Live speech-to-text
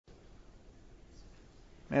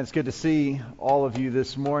Man, it's good to see all of you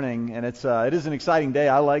this morning, and it is an exciting day.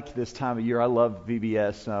 I like this time of year. I love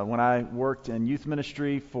VBS. When I worked in youth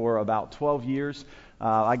ministry for about 12 years,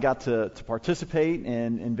 I got to participate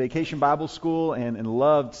in Vacation Bible School and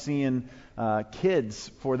loved seeing kids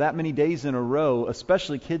for that many days in a row,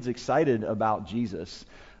 especially kids excited about Jesus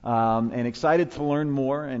and excited to learn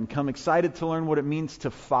more and come excited to learn what it means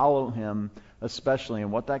to follow Him, especially,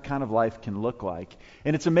 and what that kind of life can look like.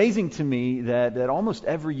 And it's amazing to me that almost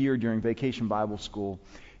every year during Vacation Bible School,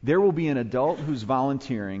 there will be an adult who's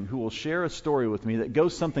volunteering who will share a story with me that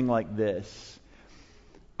goes something like this.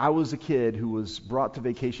 I was a kid who was brought to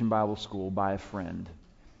Vacation Bible School by a friend.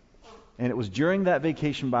 And it was during that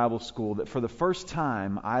Vacation Bible School that for the first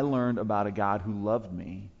time I learned about a God who loved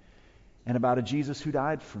me and about a Jesus who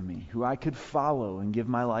died for me, who I could follow and give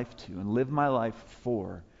my life to and live my life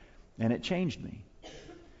for. And it changed me.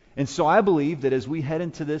 And so I believe that as we head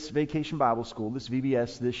into this Vacation Bible School, this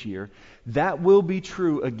VBS this year, that will be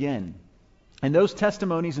true again. And those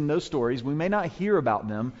testimonies and those stories, we may not hear about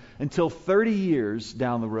them until 30 years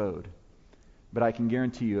down the road. But I can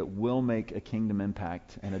guarantee you it will make a kingdom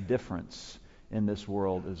impact and a difference in this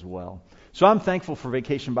world as well. So I'm thankful for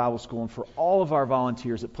Vacation Bible School and for all of our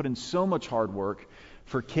volunteers that put in so much hard work,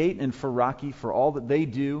 for Kate and for Rocky, for all that they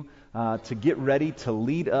do to get ready to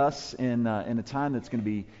lead us in a time that's going to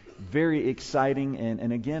be very exciting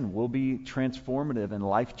and again, will be transformative and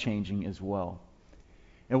life-changing as well.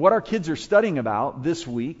 And what our kids are studying about this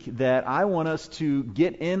week that I want us to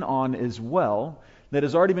get in on as well, that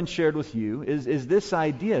has already been shared with you, is this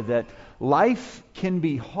idea that life can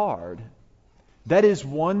be hard. That is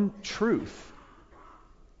one truth.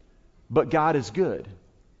 But God is good.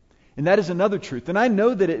 And that is another truth. And I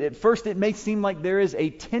know that at first it may seem like there is a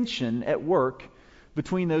tension at work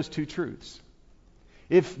between those two truths.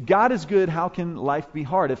 If God is good, how can life be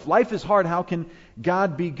hard? If life is hard, how can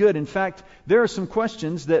God be good? In fact, there are some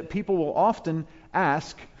questions that people will often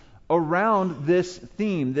ask around this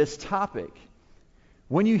theme, this topic.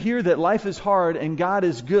 When you hear that life is hard and God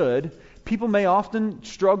is good, people may often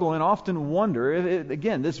struggle and often wonder,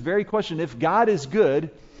 again, this very question, if God is good,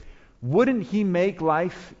 wouldn't He make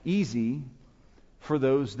life easy for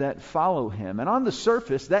those that follow Him? And on the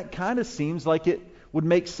surface, that kind of seems like it would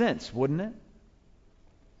make sense, wouldn't it?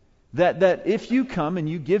 That if you come and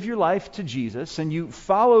you give your life to Jesus and you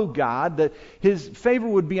follow God, that His favor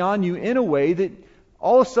would be on you in a way that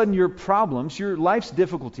all of a sudden your problems, your life's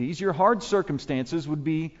difficulties, your hard circumstances would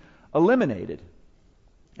be eliminated.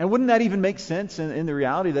 And wouldn't that even make sense in the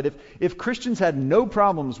reality that if Christians had no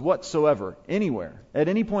problems whatsoever, anywhere, at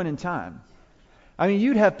any point in time, I mean,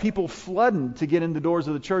 you'd have people flooding to get in the doors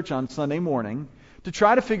of the church on Sunday morning to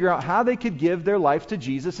try to figure out how they could give their life to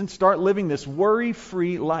Jesus and start living this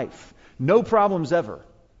worry-free life. No problems ever.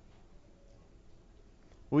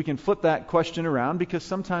 We can flip that question around because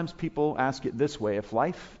sometimes people ask it this way. If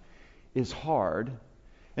life is hard,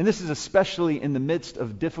 and this is especially in the midst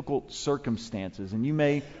of difficult circumstances. And you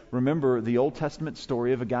may remember the Old Testament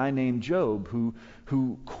story of a guy named Job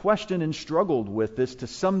who questioned and struggled with this to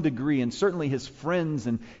some degree. And certainly his friends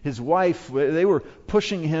and his wife, they were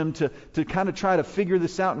pushing him to kind of try to figure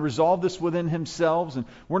this out and resolve this within themselves. And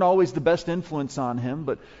weren't always the best influence on him.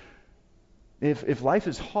 But if life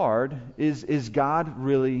is hard, is God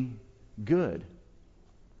really good?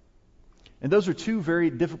 And those are two very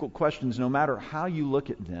difficult questions, no matter how you look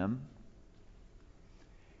at them.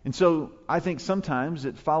 And so I think sometimes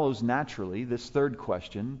it follows naturally, this third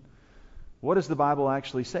question, what does the Bible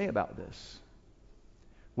actually say about this?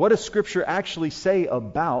 What does Scripture actually say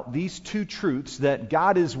about these two truths, that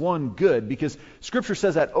God is one, good? Because Scripture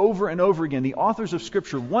says that over and over again. The authors of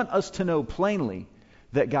Scripture want us to know plainly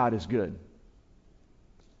that God is good.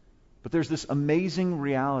 But there's this amazing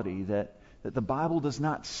reality that the Bible does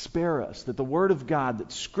not spare us, that the Word of God,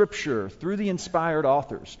 that Scripture, through the inspired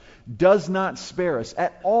authors, does not spare us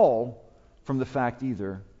at all from the fact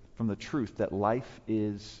either, from the truth that life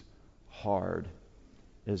is hard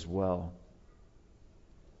as well.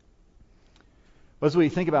 As we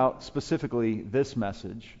think about specifically this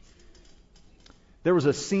message, there was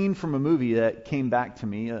a scene from a movie that came back to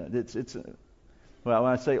me. Well,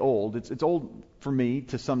 when I say old, it's old for me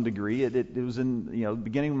to some degree. It was in the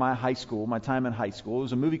beginning of my time in high school. It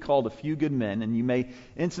was a movie called A Few Good Men, and you may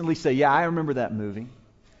instantly say, yeah, I remember that movie.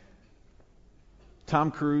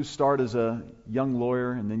 Tom Cruise starred as a young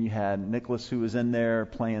lawyer, and then you had Nicholas who was in there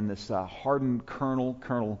playing this hardened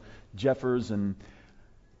Colonel Jeffers, and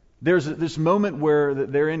there's this moment where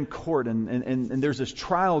they're in court, and there's this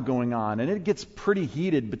trial going on, and it gets pretty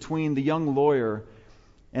heated between the young lawyer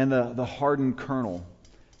and the hardened colonel.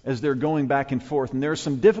 as they're going back and forth. And there are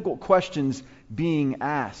some difficult questions being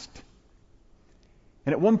asked.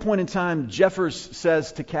 And at one point in time, Jeffers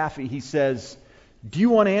says to Kathy, he says, "Do you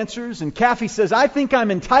want answers?" And Kathy says, "I think I'm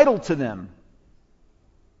entitled to them."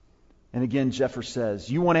 And again, Jeffers says,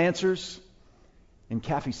 "You want answers?" And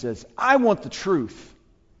Kathy says, "I want the truth."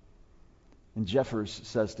 And Jeffers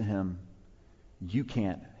says to him, "You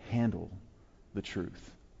can't handle the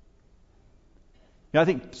truth." I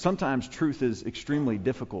think sometimes truth is extremely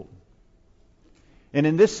difficult. And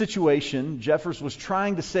in this situation, Jeffers was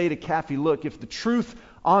trying to say to Kathy, look, if the truth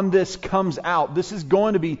on this comes out, this is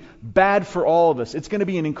going to be bad for all of us. It's going to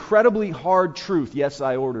be an incredibly hard truth. Yes,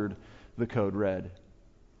 I ordered the code red.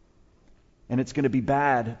 And it's going to be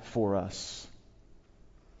bad for us.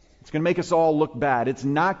 It's going to make us all look bad. It's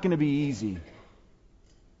not going to be easy.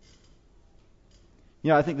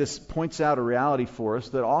 I think this points out a reality for us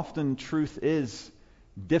that often truth is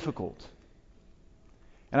difficult.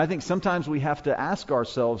 And I think sometimes we have to ask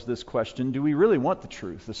ourselves this question, do we really want the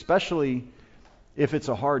truth, especially if it's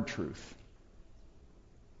a hard truth?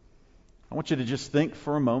 I want you to just think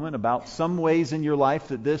for a moment about some ways in your life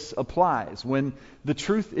that this applies. When the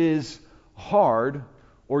truth is hard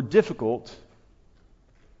or difficult,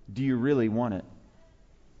 do you really want it?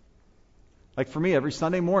 Like for me, every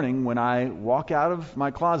Sunday morning when I walk out of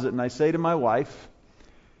my closet and I say to my wife,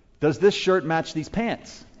 "Does this shirt match these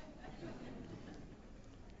pants?"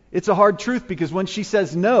 It's a hard truth because when she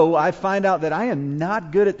says no, I find out that I am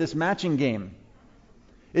not good at this matching game.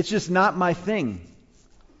 It's just not my thing.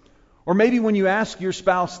 Or maybe when you ask your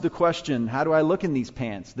spouse the question, "How do I look in these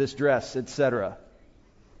pants, this dress, etc.?"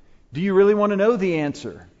 Do you really want to know the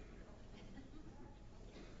answer?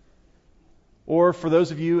 Or for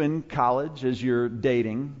those of you in college, as you're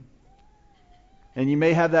dating, and you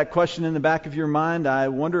may have that question in the back of your mind, "I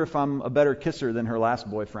wonder if I'm a better kisser than her last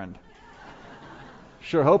boyfriend."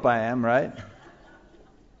 Sure hope I am, right?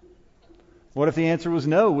 What if the answer was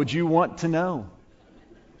no? Would you want to know?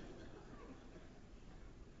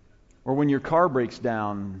 Or when your car breaks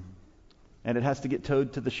down and it has to get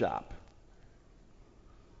towed to the shop,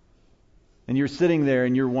 and you're sitting there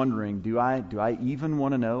and you're wondering, do I even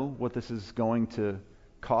want to know what this is going to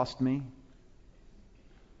cost me?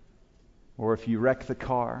 Or if you wreck the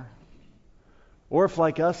car, or if,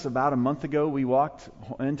 like us, about a month ago, we walked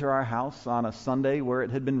into our house on a Sunday where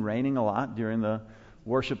it had been raining a lot during the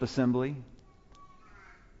worship assembly,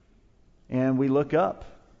 and we look up,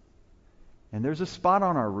 and there's a spot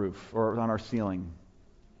on our roof or on our ceiling.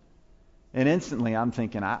 And instantly I'm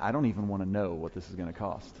thinking, I don't even want to know what this is going to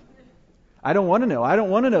cost. I don't want to know. I don't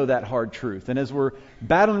want to know that hard truth. And as we're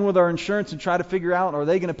battling with our insurance and try to figure out, are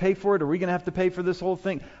they going to pay for it? Are we going to have to pay for this whole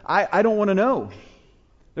thing? I don't want to know.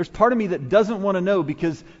 There's part of me that doesn't want to know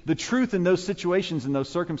because the truth in those situations, in those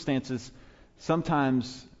circumstances,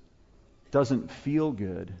 sometimes doesn't feel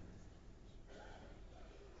good.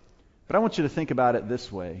 But I want you to think about it this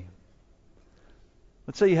way.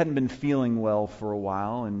 Let's say you hadn't been feeling well for a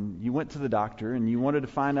while and you went to the doctor and you wanted to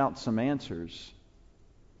find out some answers.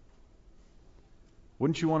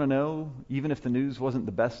 Wouldn't you want to know, even if the news wasn't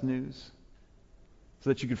the best news? So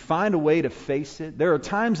that you could find a way to face it. There are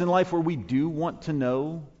times in life where we do want to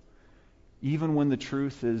know, even when the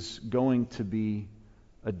truth is going to be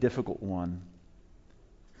a difficult one.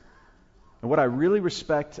 And what I really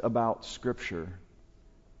respect about Scripture,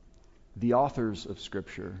 the authors of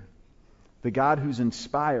Scripture, the God who's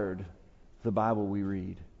inspired the Bible we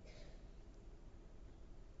read,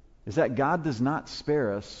 is that God does not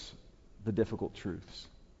spare us the difficult truths.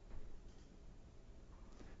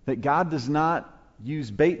 That God does not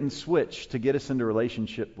use bait and switch to get us into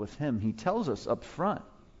relationship with Him. He tells us up front,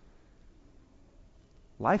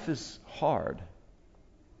 life is hard.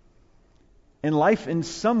 And life in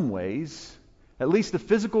some ways, at least the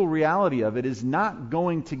physical reality of it, is not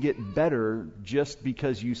going to get better just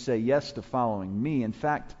because you say yes to following me. In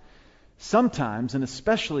fact, sometimes, and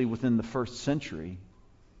especially within the first century,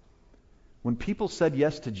 when people said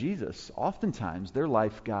yes to Jesus, oftentimes their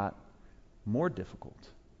life got more difficult.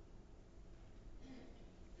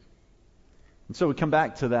 And so we come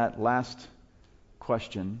back to that last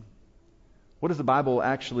question. What does the Bible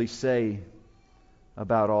actually say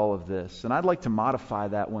about all of this? And I'd like to modify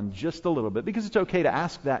that one just a little bit because it's okay to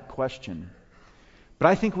ask that question. But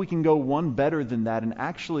I think we can go one better than that and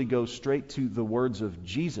actually go straight to the words of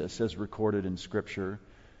Jesus as recorded in Scripture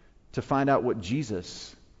to find out what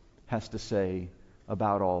Jesus has to say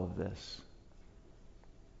about all of this.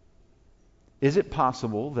 Is it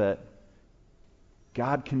possible that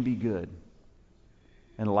God can be good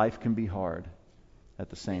and life can be hard at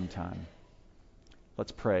the same time?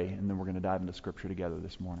 Let's pray, and then we're going to dive into Scripture together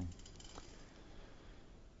this morning.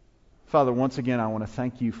 Father, once again, I want to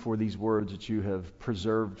thank you for these words that you have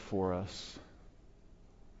preserved for us.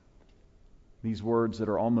 These words that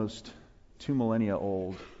are almost 2 millennia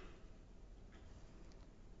old.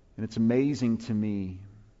 And it's amazing to me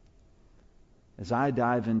as I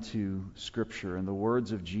dive into Scripture and the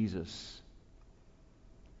words of Jesus,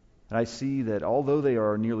 that I see that although they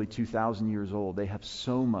are nearly 2,000 years old, they have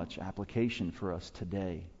so much application for us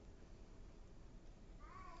today.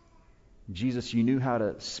 Jesus, you knew how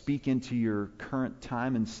to speak into your current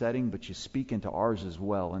time and setting, but you speak into ours as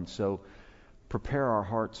well. And so prepare our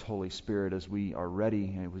hearts, Holy Spirit, as we are ready,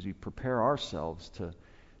 and as we prepare ourselves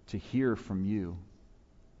to hear from you.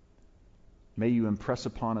 May you impress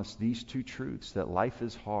upon us these two truths, that life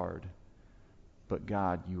is hard, but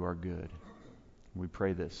God, you are good. We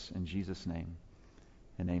pray this in Jesus' name,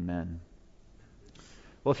 and amen.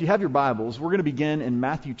 Well, if you have your Bibles, we're going to begin in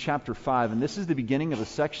Matthew chapter 5, and this is the beginning of a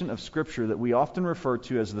section of Scripture that we often refer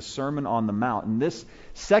to as the Sermon on the Mount. And this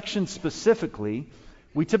section specifically,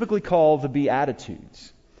 we typically call the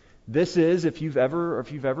Beatitudes. This is, if you've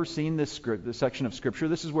ever seen this section of Scripture,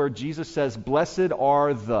 this is where Jesus says, "Blessed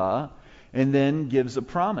are the," and then gives a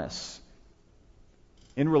promise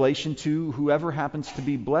in relation to whoever happens to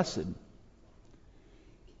be blessed.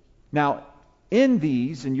 Now, in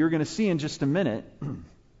these, and you're going to see in just a minute,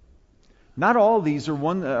 not all of these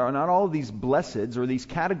blesseds or these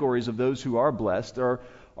categories of those who are blessed are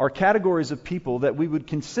categories of people that we would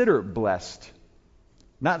consider blessed.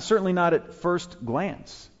 Certainly not at first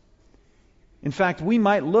glance. In fact, we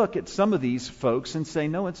might look at some of these folks and say,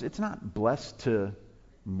 no, it's not blessed to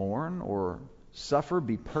mourn or suffer,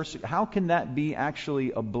 be persecuted. How can that be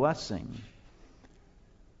actually a blessing?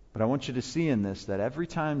 But I want you to see in this that every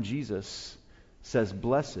time Jesus says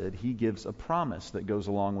blessed, he gives a promise that goes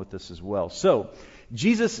along with this as well. So,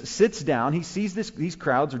 Jesus sits down, he sees these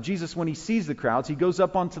crowds, or Jesus, when he sees the crowds, he goes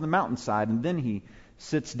up onto the mountainside and then he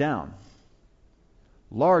sits down.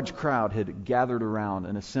 Large crowd had gathered around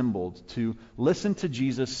and assembled to listen to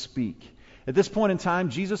Jesus speak. At this point in time,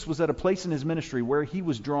 Jesus was at a place in his ministry where he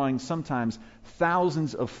was drawing sometimes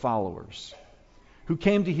thousands of followers who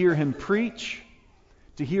came to hear him preach,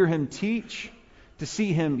 to hear him teach, to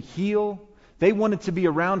see him heal. They wanted to be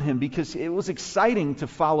around him because it was exciting to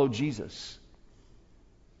follow Jesus.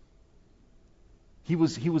 He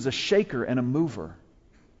was a shaker and a mover.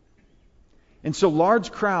 And so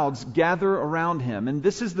large crowds gather around him, and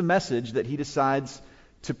this is the message that he decides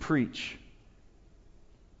to preach.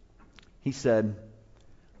 He said,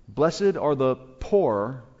 "Blessed are the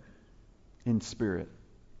poor in spirit,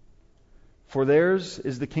 for theirs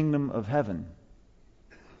is the kingdom of heaven.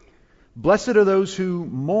 Blessed are those who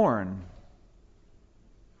mourn,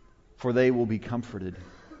 for they will be comforted.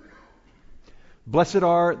 Blessed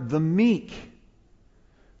are the meek,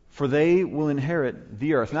 for they will inherit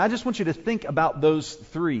the earth." And I just want you to think about those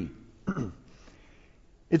three.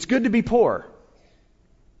 It's good to be poor.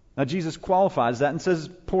 Now Jesus qualifies that and says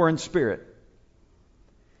poor in spirit.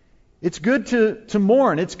 It's good to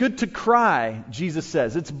mourn. It's good to cry, Jesus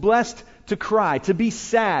says. It's blessed to cry, to be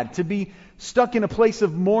sad, to be stuck in a place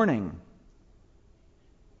of mourning.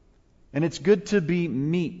 And it's good to be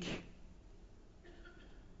meek.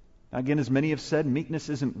 Now, again, as many have said, meekness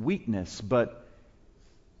isn't weakness, but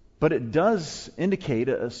it does indicate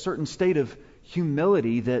a certain state of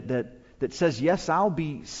humility that says, yes, I'll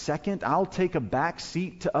be second. I'll take a back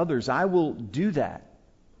seat to others. I will do that.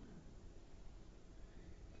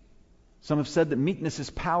 Some have said that meekness is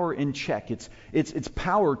power in check. It's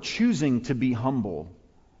power choosing to be humble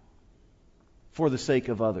for the sake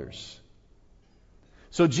of others.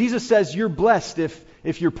 So Jesus says you're blessed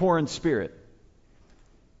if you're poor in spirit.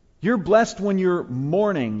 You're blessed when you're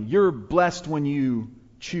mourning. You're blessed when you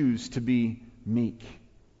choose to be meek.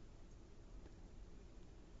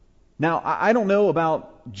 Now, I don't know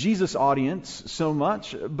about Jesus' audience so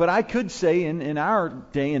much, but I could say in our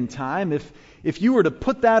day and time, if you were to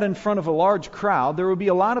put that in front of a large crowd, there would be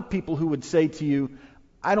a lot of people who would say to you,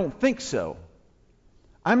 "I don't think so.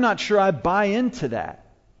 I'm not sure I buy into that."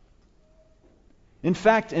 In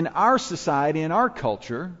fact, in our society, in our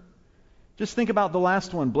culture, just think about the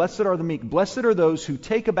last one. Blessed are the meek. Blessed are those who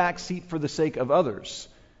take a back seat for the sake of others.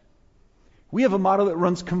 We have a motto that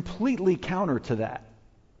runs completely counter to that,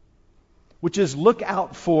 which is look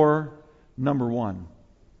out for number one.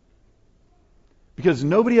 Because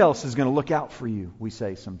nobody else is going to look out for you, we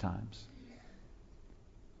say sometimes.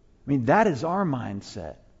 I mean, that is our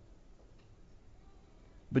mindset.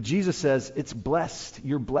 But Jesus says it's blessed.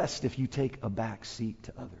 You're blessed if you take a back seat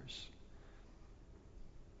to others.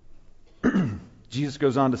 Jesus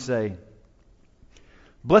goes on to say,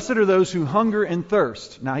 Blessed are those who hunger and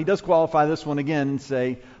thirst. Now, he does qualify this one again and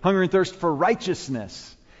say, hunger and thirst for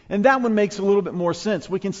righteousness. And that one makes a little bit more sense.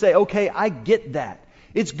 We can say, okay, I get that.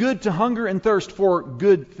 It's good to hunger and thirst for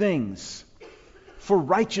good things, for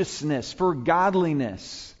righteousness, for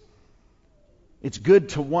godliness. It's good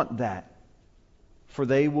to want that, for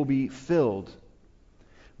they will be filled.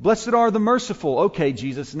 Blessed are the merciful. Okay,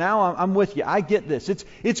 Jesus, now I'm with you. I get this.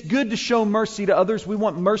 It's good to show mercy to others. We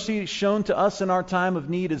want mercy shown to us in our time of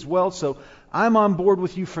need as well. So I'm on board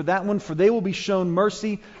with you for that one, for they will be shown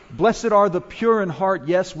mercy. Blessed are the pure in heart.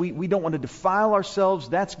 Yes, we don't want to defile ourselves.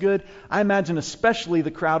 That's good. I imagine especially the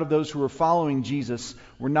crowd of those who are following Jesus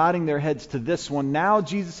were nodding their heads to this one. Now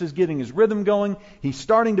Jesus is getting his rhythm going. He's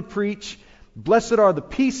starting to preach. Blessed are the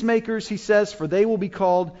peacemakers, he says, for they will be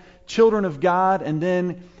called children of God. And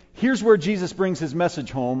then here's where Jesus brings his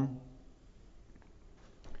message home.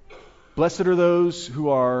 Blessed are those who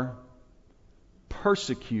are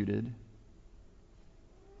persecuted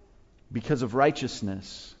because of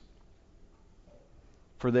righteousness,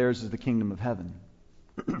 for theirs is the kingdom of heaven.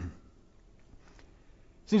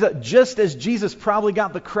 Seems like just as Jesus probably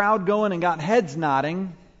got the crowd going and got heads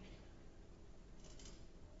nodding,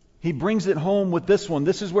 he brings it home with this one.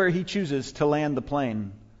 This is where he chooses to land the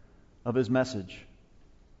plane of his message.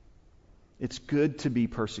 It's good to be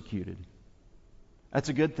persecuted. That's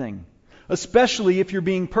a good thing. Especially if you're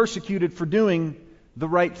being persecuted for doing the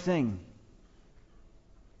right thing.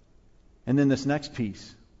 And then this next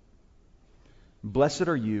piece. Blessed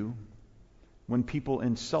are you when people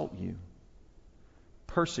insult you,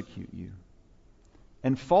 persecute you,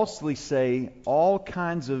 and falsely say all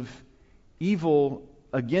kinds of evil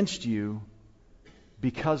against you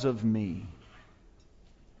because of me.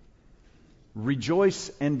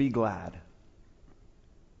 Rejoice and be glad.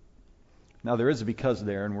 Now there is a because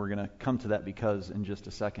there, and we're going to come to that because in just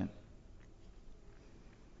a second.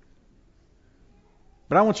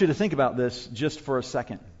 But I want you to think about this just for a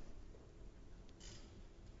second.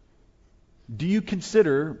 Do you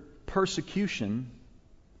consider persecution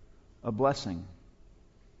a blessing?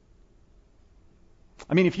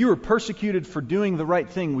 I mean, if you were persecuted for doing the right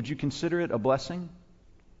thing, would you consider it a blessing?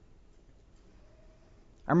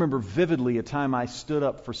 I remember vividly a time I stood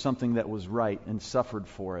up for something that was right and suffered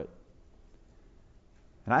for it.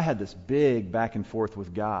 And I had this big back and forth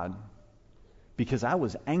with God because I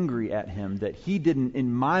was angry at him that he didn't,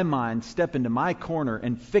 in my mind, step into my corner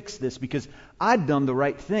and fix this because I'd done the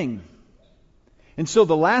right thing. And so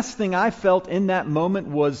the last thing I felt in that moment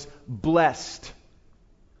was blessed.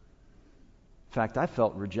 In fact, I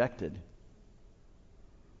felt rejected.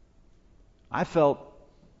 I felt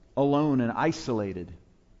alone and isolated.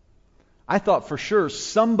 I thought for sure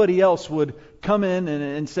somebody else would come in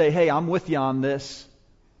and say, hey, I'm with you on this.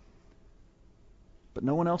 But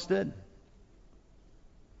no one else did.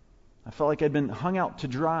 I felt like I'd been hung out to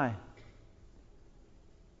dry.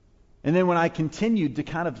 And then when I continued to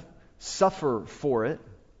kind of suffer for it,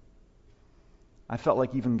 I felt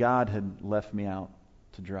like even God had left me out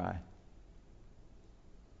to dry.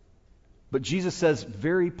 But Jesus says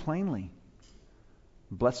very plainly,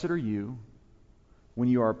 blessed are you when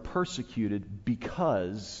you are persecuted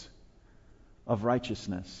because of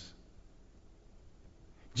righteousness.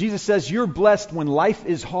 Jesus says you're blessed when life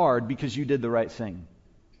is hard because you did the right thing.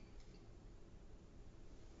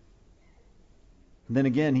 And then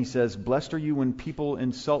again he says, blessed are you when people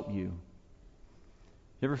insult you.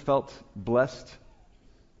 You ever felt blessed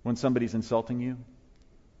when somebody's insulting you?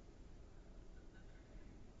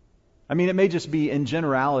 I mean, it may just be in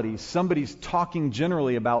generality. Somebody's talking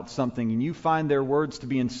generally about something and you find their words to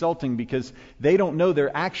be insulting because they don't know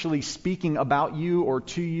they're actually speaking about you or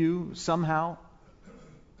to you somehow.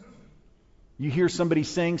 You hear somebody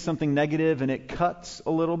saying something negative and it cuts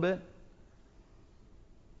a little bit.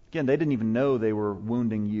 Again, they didn't even know they were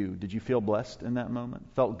wounding you. Did you feel blessed in that moment?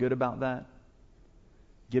 Felt good about that?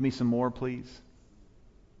 Give me some more, please.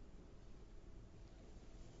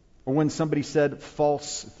 Or when somebody said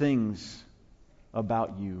false things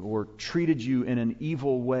about you or treated you in an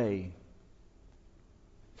evil way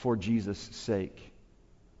for Jesus' sake.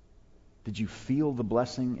 Did you feel the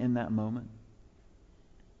blessing in that moment?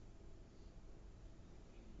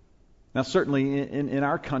 Now, certainly in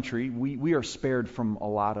our country, we are spared from a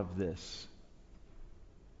lot of this.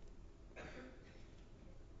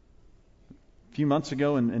 A few months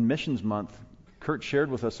ago in Missions Month, Kurt Picker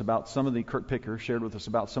shared with us about some of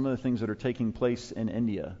the things that are taking place in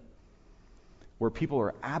India, where people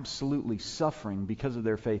are absolutely suffering because of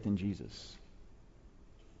their faith in Jesus.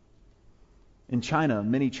 In China,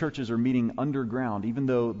 many churches are meeting underground, even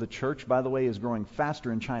though the church, by the way, is growing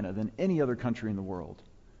faster in China than any other country in the world.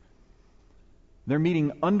 They're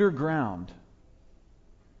meeting underground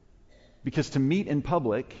because to meet in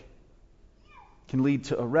public can lead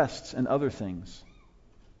to arrests and other things.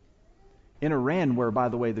 In Iran, where, by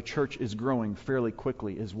the way, the church is growing fairly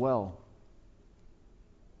quickly as well.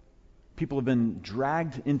 People have been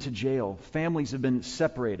dragged into jail. Families have been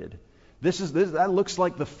separated. That looks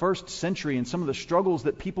like the first century and some of the struggles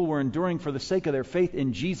that people were enduring for the sake of their faith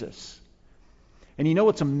in Jesus. And you know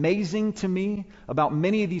what's amazing to me about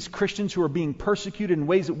many of these Christians who are being persecuted in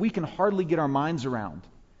ways that we can hardly get our minds around?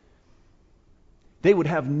 They would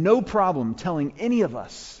have no problem telling any of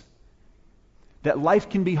us that life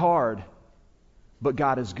can be hard, but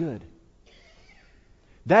God is good.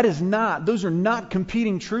 Those are not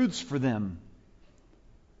competing truths for them.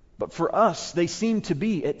 But for us, they seem to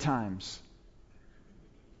be at times.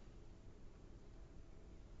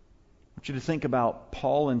 I want you to think about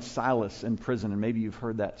Paul and Silas in prison, and maybe you've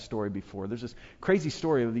heard that story before. There's this crazy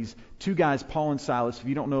story of these two guys, Paul and Silas. If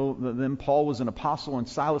you don't know them, Paul was an apostle, and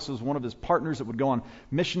Silas was one of his partners that would go on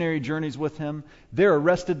missionary journeys with him. They're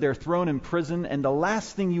arrested, they're thrown in prison, and the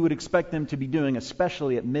last thing you would expect them to be doing,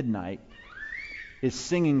 especially at midnight, is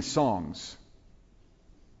singing songs.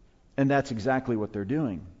 And that's exactly what they're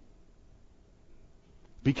doing.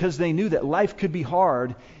 Because they knew that life could be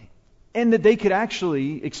hard and that they could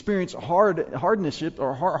actually experience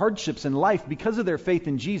hardships in life because of their faith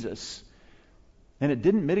in Jesus. And it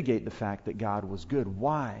didn't mitigate the fact that God was good.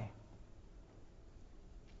 Why?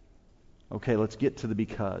 Okay, let's get to the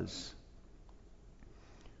because.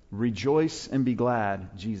 Rejoice and be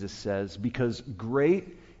glad, Jesus says, because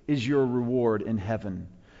great is your reward in heaven.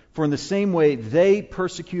 For in the same way they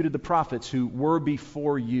persecuted the prophets who were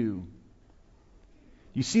before you.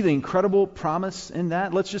 You see the incredible promise in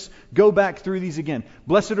that? Let's just go back through these again.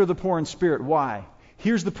 Blessed are the poor in spirit. Why?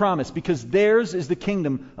 Here's the promise. Because theirs is the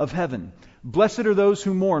kingdom of heaven. Blessed are those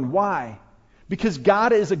who mourn. Why? Because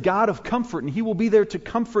God is a God of comfort, and He will be there to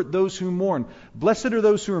comfort those who mourn. Blessed are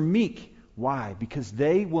those who are meek. Why? Because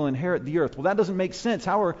they will inherit the earth. Well, that doesn't make sense.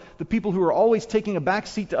 How are the people who are always taking a back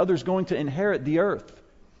seat to others going to inherit the earth?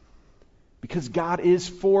 Because God is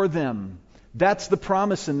for them. That's the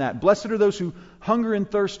promise in that. Blessed are those who hunger and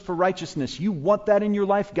thirst for righteousness. You want that in your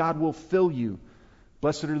life? God will fill you.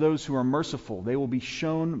 Blessed are those who are merciful. They will be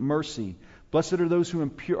shown mercy. Blessed are those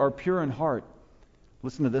who are pure in heart.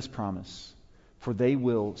 Listen to this promise. For they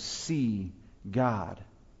will see God.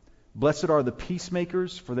 Blessed are the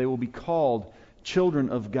peacemakers, for they will be called children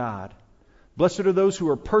of God. Blessed are those who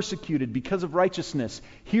are persecuted because of righteousness.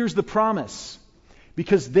 Here's the promise.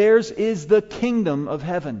 Because theirs is the kingdom of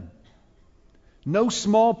heaven. No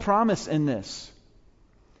small promise in this.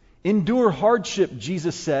 Endure hardship,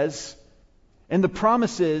 Jesus says. And the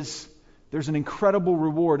promise is there's an incredible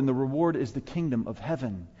reward, and the reward is the kingdom of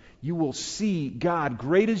heaven. You will see God.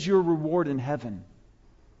 Great is your reward in heaven.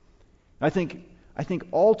 I think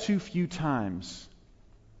all too few times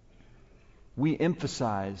we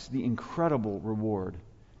emphasize the incredible reward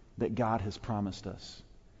that God has promised us.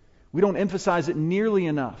 We don't emphasize it nearly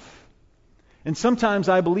enough. And sometimes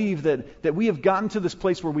I believe that we have gotten to this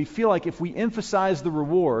place where we feel like if we emphasize the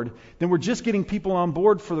reward, then we're just getting people on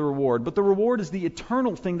board for the reward. But the reward is the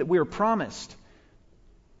eternal thing that we are promised.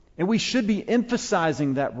 And we should be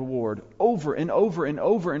emphasizing that reward over and over and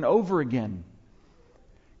over and over again.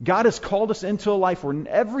 God has called us into a life where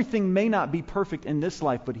everything may not be perfect in this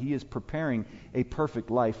life, but He is preparing a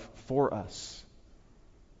perfect life for us.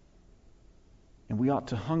 And we ought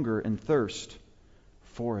to hunger and thirst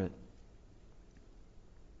for it.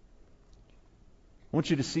 I want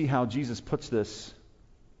you to see how Jesus puts this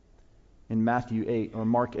in Matthew 8 or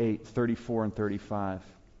Mark 8, 34 and 35.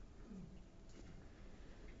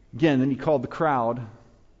 Again, then He called the crowd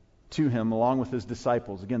to Him along with His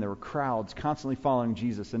disciples. Again, there were crowds constantly following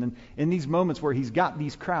Jesus. And in these moments where He's got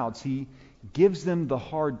these crowds, He gives them the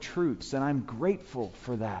hard truths. And I'm grateful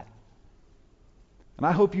for that. And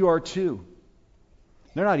I hope you are too.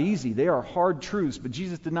 They're not easy. They are hard truths. But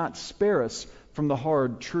Jesus did not spare us from the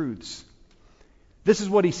hard truths. This is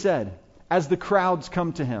what He said as the crowds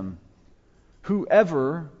come to Him.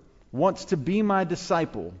 Whoever wants to be my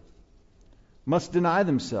disciple must deny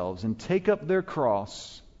themselves and take up their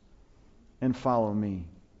cross and follow me.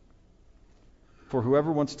 For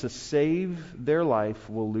whoever wants to save their life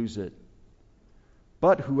will lose it.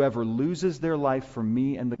 But whoever loses their life for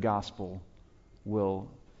me and the gospel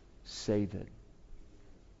will save it.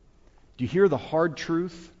 Do you hear the hard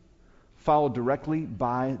truth followed directly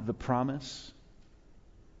by the promise?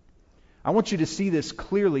 I want you to see this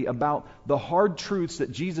clearly about the hard truths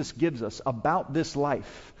that Jesus gives us about this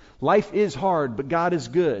life. Life is hard, but God is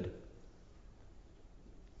good.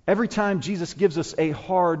 Every time Jesus gives us a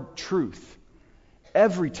hard truth,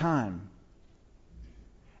 Every time.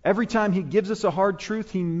 Every time He gives us a hard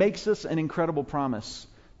truth, He makes us an incredible promise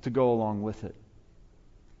to go along with it.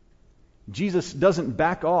 Jesus doesn't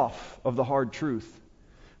back off of the hard truth,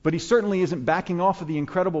 but He certainly isn't backing off of the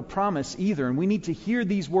incredible promise either. And we need to hear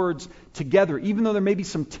these words together, even though there may be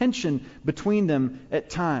some tension between them at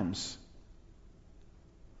times.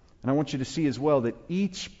 And I want you to see as well that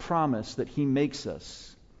each promise that He makes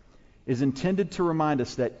us is intended to remind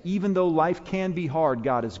us that even though life can be hard,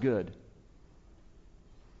 God is good.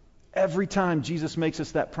 Every time Jesus makes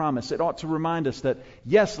us that promise, it ought to remind us that,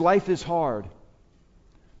 yes, life is hard,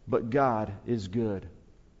 but God is good.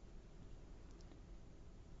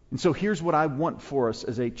 And so here's what I want for us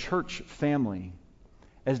as a church family,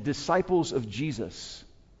 as disciples of Jesus,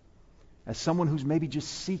 as someone who's maybe just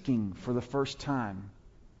seeking for the first time.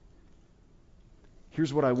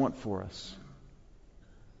 Here's what I want for us.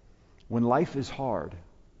 When life is hard,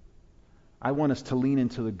 I want us to lean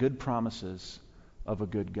into the good promises of a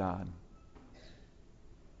good God.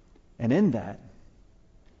 And in that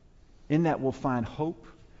we'll find hope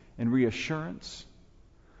and reassurance.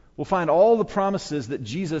 We'll find all the promises that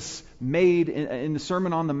Jesus made in the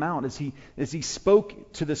Sermon on the Mount as he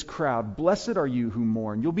spoke to this crowd. Blessed are you who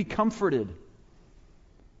mourn. You'll be comforted.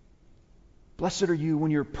 Blessed are you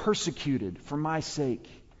when you're persecuted for my sake.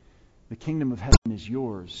 The kingdom of heaven is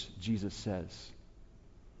yours, Jesus says.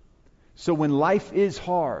 So when life is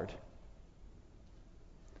hard,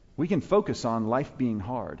 we can focus on life being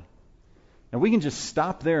hard. And we can just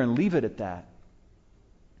stop there and leave it at that.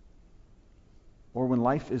 Or when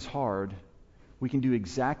life is hard, we can do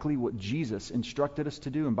exactly what Jesus instructed us to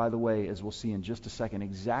do. And by the way, as we'll see in just a second,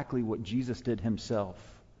 exactly what Jesus did Himself.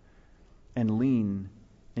 And lean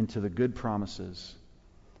into the good promises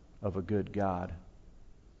of a good God.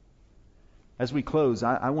 As we close,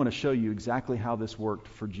 I want to show you exactly how this worked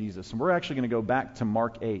for Jesus. And we're actually going to go back to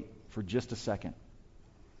Mark 8 for just a second.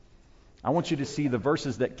 I want you to see the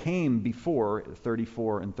verses that came before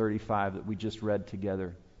 34 and 35 that we just read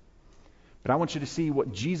together. But I want you to see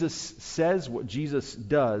what Jesus says, what Jesus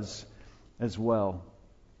does as well.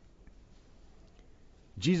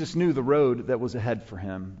 Jesus knew the road that was ahead for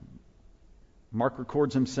Him. Mark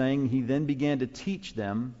records Him saying, He then began to teach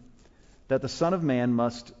them that the Son of Man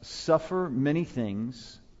must suffer many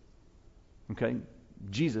things. Okay,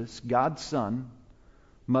 Jesus, God's Son,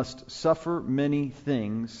 must suffer many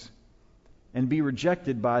things and be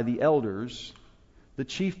rejected by the elders, the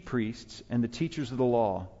chief priests, and the teachers of the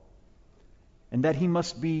law, and that He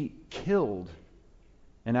must be killed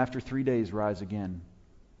and after 3 days rise again.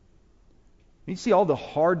 You see all the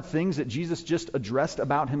hard things that Jesus just addressed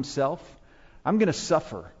about Himself? I'm going to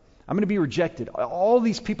suffer. I'm going to be rejected. All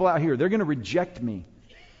these people out here, they're going to reject me.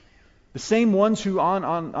 The same ones who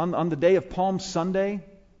on the day of Palm Sunday,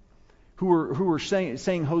 who were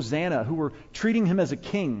saying Hosanna, who were treating Him as a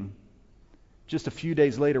king, just a few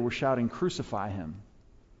days later were shouting, crucify Him.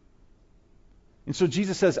 And so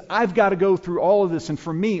Jesus says, I've got to go through all of this, and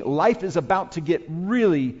for me, life is about to get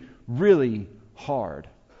really, really hard.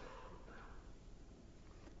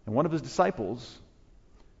 And one of His disciples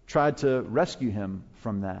tried to rescue Him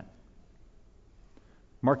from that.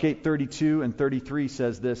 Mark 8:32 and 33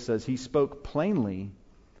 says He spoke plainly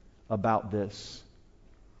about this.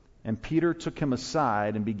 And Peter took Him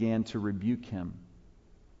aside and began to rebuke Him.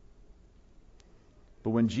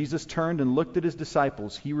 But when Jesus turned and looked at His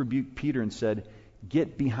disciples, He rebuked Peter and said,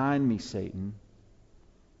 Get behind me, Satan.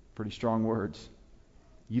 Pretty strong words.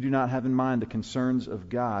 You do not have in mind the concerns of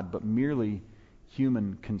God, but merely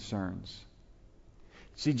human concerns.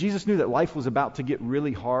 See, Jesus knew that life was about to get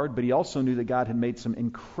really hard, but He also knew that God had made some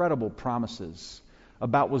incredible promises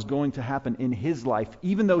about what was going to happen in His life,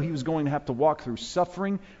 even though He was going to have to walk through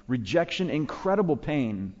suffering, rejection, incredible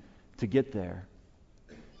pain to get there.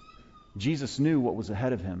 Jesus knew what was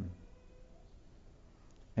ahead of Him.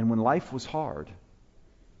 And when life was hard,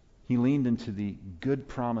 He leaned into the good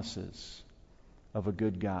promises of a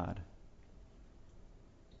good God.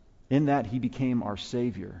 In that, He became our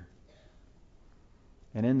Savior.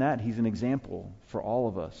 And in that, He's an example for all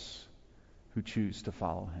of us who choose to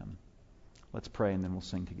follow Him. Let's pray and then we'll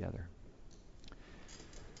sing together.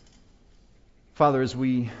 Father, as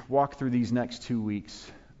we walk through these next 2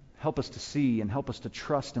 weeks, help us to see and help us to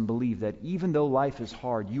trust and believe that even though life is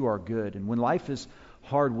hard, You are good. And when life is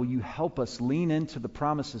hard, will You help us lean into the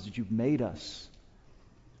promises that You've made us?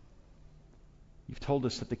 You've told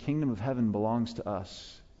us that the kingdom of heaven belongs to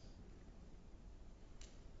us.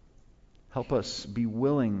 Help us be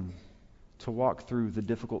willing to walk through the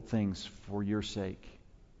difficult things for Your sake.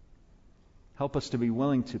 Help us to be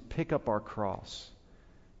willing to pick up our cross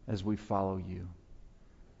as we follow You.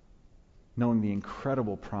 knowing the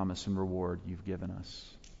incredible promise and reward you've given us.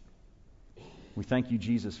 We thank you,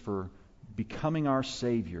 Jesus, for becoming our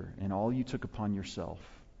Savior and all you took upon yourself,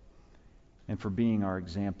 and for being our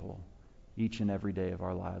example each and every day of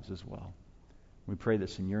our lives as well. We pray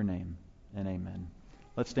this in your name, and amen.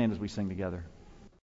 Let's stand as we sing together.